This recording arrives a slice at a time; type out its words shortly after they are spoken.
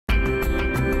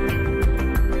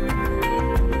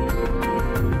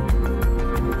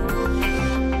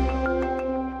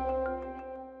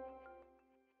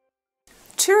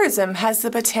Tourism has the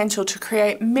potential to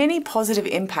create many positive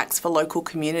impacts for local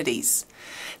communities.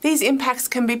 These impacts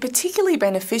can be particularly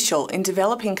beneficial in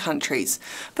developing countries,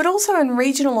 but also in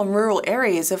regional and rural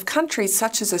areas of countries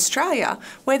such as Australia,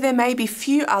 where there may be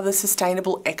few other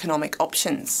sustainable economic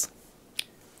options.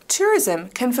 Tourism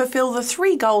can fulfil the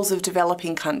three goals of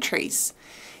developing countries.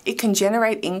 It can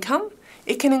generate income,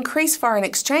 it can increase foreign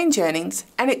exchange earnings,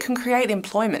 and it can create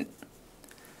employment.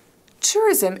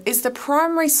 Tourism is the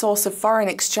primary source of foreign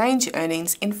exchange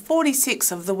earnings in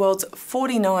 46 of the world's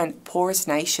 49 poorest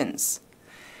nations.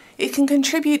 It can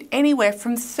contribute anywhere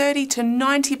from 30 to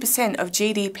 90% of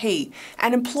GDP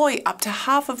and employ up to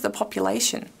half of the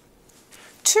population.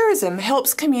 Tourism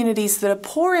helps communities that are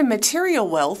poor in material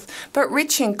wealth but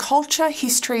rich in culture,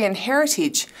 history and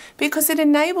heritage because it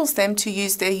enables them to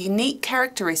use their unique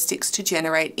characteristics to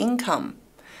generate income.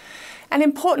 An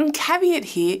important caveat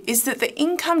here is that the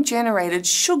income generated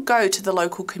should go to the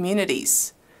local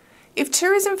communities. If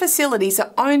tourism facilities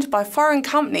are owned by foreign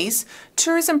companies,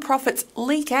 tourism profits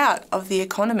leak out of the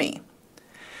economy.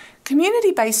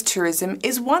 Community-based tourism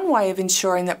is one way of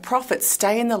ensuring that profits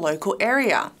stay in the local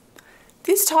area.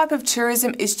 This type of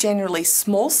tourism is generally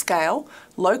small-scale,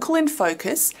 local in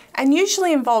focus, and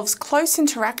usually involves close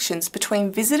interactions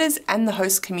between visitors and the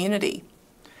host community.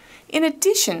 In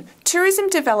addition, tourism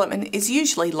development is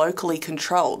usually locally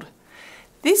controlled.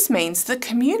 This means the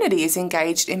community is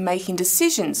engaged in making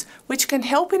decisions which can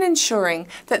help in ensuring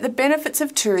that the benefits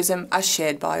of tourism are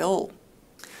shared by all.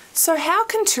 So how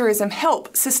can tourism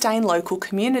help sustain local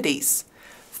communities?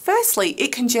 Firstly,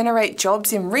 it can generate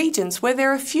jobs in regions where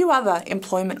there are few other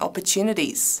employment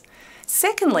opportunities.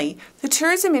 Secondly, the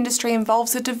tourism industry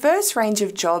involves a diverse range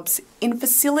of jobs in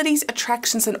facilities,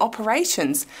 attractions and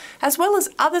operations, as well as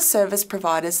other service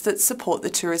providers that support the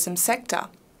tourism sector.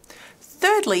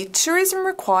 Thirdly, tourism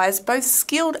requires both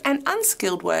skilled and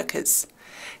unskilled workers.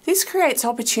 This creates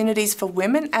opportunities for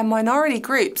women and minority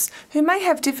groups who may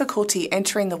have difficulty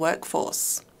entering the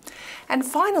workforce. And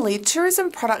finally,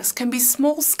 tourism products can be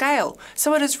small scale,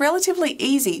 so it is relatively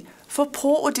easy for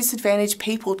poor or disadvantaged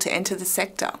people to enter the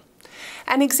sector.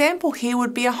 An example here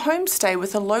would be a homestay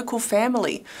with a local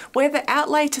family, where the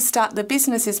outlay to start the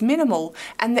business is minimal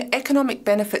and the economic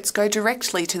benefits go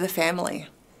directly to the family.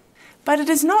 But it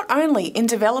is not only in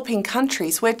developing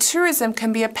countries where tourism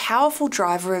can be a powerful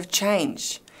driver of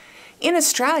change. In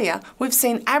Australia, we've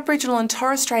seen Aboriginal and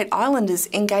Torres Strait Islanders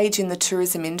engage in the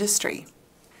tourism industry.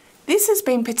 This has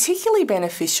been particularly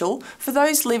beneficial for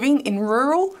those living in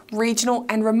rural, regional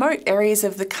and remote areas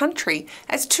of the country,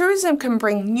 as tourism can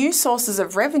bring new sources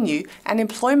of revenue and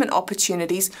employment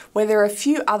opportunities where there are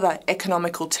few other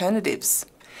economic alternatives.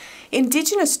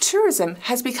 Indigenous tourism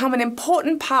has become an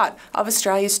important part of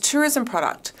Australia's tourism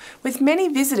product, with many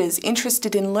visitors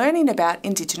interested in learning about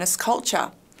Indigenous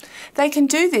culture. They can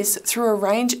do this through a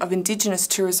range of Indigenous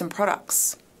tourism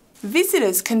products.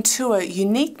 Visitors can tour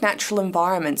unique natural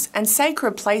environments and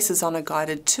sacred places on a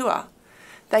guided tour.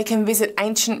 They can visit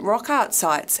ancient rock art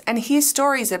sites and hear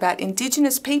stories about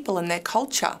Indigenous people and their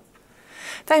culture.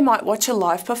 They might watch a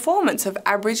live performance of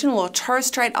Aboriginal or Torres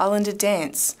Strait Islander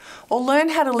dance, or learn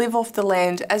how to live off the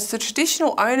land as the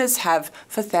traditional owners have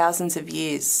for thousands of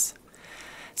years.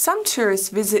 Some tourists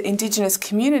visit Indigenous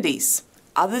communities,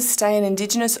 others stay in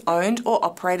Indigenous owned or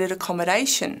operated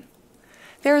accommodation.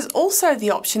 There is also the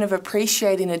option of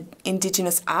appreciating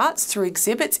Indigenous arts through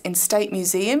exhibits in state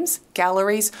museums,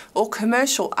 galleries or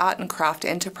commercial art and craft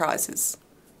enterprises.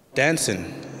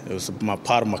 Dancing, it was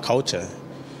part of my culture.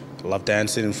 I love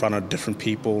dancing in front of different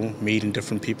people, meeting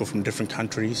different people from different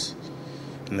countries.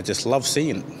 And I just love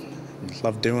seeing it, I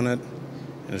love doing it.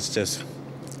 And it's just,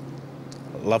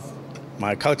 I love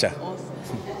my culture.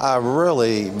 I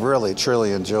really,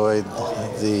 truly enjoyed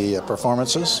the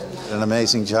performances. An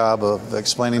amazing job of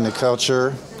explaining the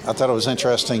culture. I thought it was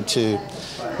interesting to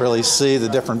really see the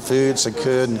different foods that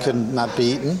could and could not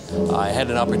be eaten. I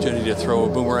had an opportunity to throw a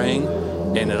boomerang,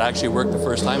 and it actually worked the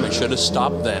first time. I should have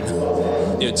stopped then.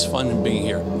 It's fun being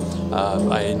here.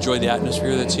 I enjoy the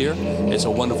atmosphere that's here. It's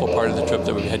a wonderful part of the trip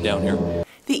that we've had down here.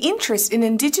 The interest in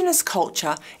Indigenous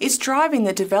culture is driving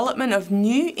the development of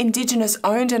new Indigenous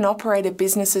owned and operated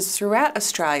businesses throughout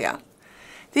Australia.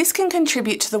 This can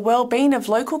contribute to the well-being of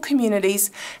local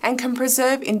communities and can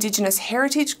preserve Indigenous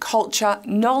heritage, culture,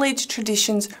 knowledge,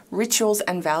 traditions, rituals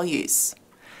and values.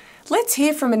 Let's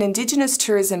hear from an Indigenous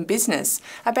tourism business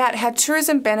about how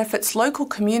tourism benefits local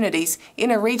communities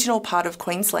in a regional part of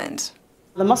Queensland.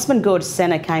 The Mossman Gorge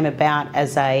Centre came about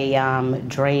as a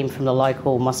dream from the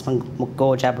local Mossman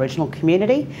Gorge Aboriginal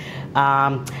community.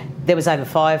 There was over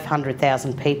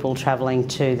 500,000 people travelling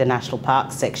to the National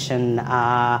Park section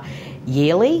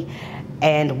yearly,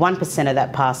 and 1% of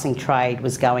that passing trade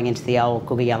was going into the old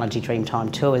Googiyallanji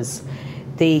Dreamtime tours.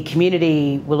 The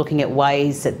community were looking at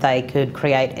ways that they could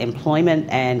create employment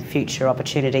and future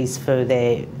opportunities for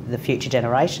the future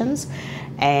generations,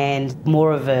 and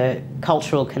more of a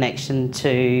cultural connection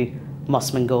to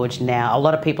Mossman Gorge now. A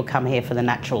lot of people come here for the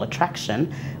natural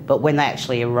attraction, but when they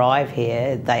actually arrive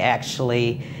here, they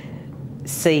actually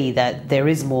see that there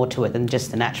is more to it than just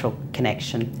the natural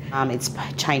connection. It's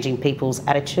changing people's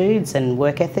attitudes and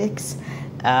work ethics.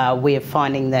 We're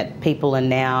finding that people are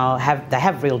now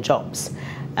have real jobs.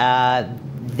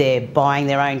 They're buying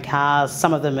their own cars.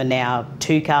 Some of them are now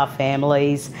two-car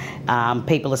families.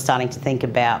 People are starting to think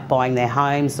about buying their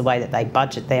homes, the way that they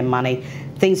budget their money.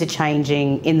 Things are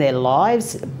changing in their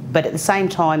lives, but at the same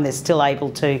time, they're still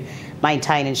able to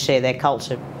maintain and share their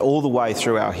culture. All the way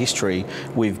through our history,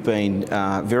 we've been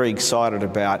very excited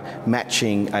about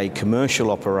matching a commercial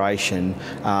operation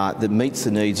that meets the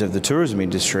needs of the tourism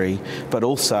industry, but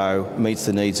also meets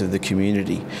the needs of the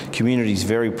community. Community's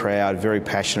very proud, very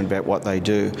passionate about what they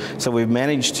do. So we've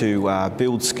managed to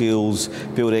build skills,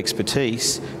 build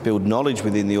expertise, build knowledge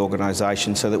within the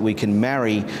organisation so that we can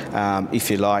marry,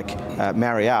 if you like,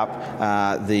 marry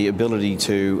up the ability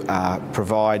to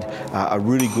provide a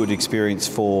really good experience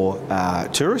for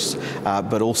tourists,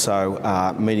 but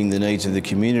also meeting the needs of the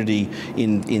community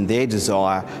in their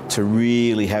desire to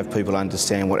really have people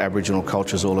understand what Aboriginal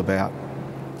culture is all about.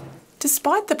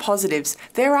 Despite the positives,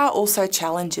 there are also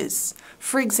challenges.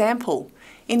 For example,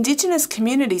 Indigenous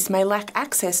communities may lack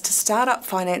access to start-up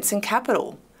finance and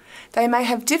capital. They may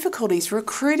have difficulties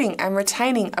recruiting and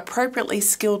retaining appropriately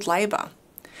skilled labour.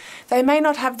 They may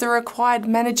not have the required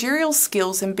managerial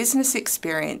skills and business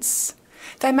experience.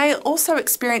 They may also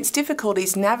experience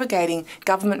difficulties navigating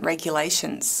government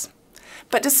regulations.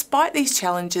 But despite these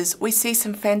challenges, we see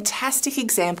some fantastic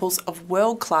examples of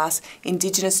world-class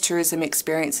Indigenous tourism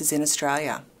experiences in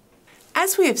Australia.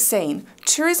 As we have seen,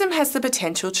 tourism has the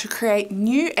potential to create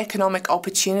new economic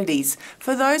opportunities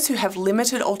for those who have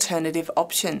limited alternative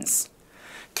options.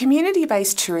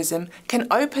 Community-based tourism can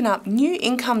open up new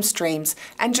income streams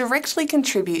and directly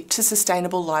contribute to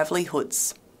sustainable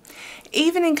livelihoods.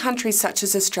 Even in countries such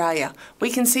as Australia, we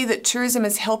can see that tourism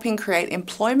is helping create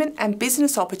employment and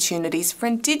business opportunities for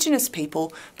Indigenous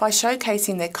people by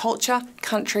showcasing their culture,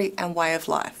 country and way of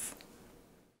life.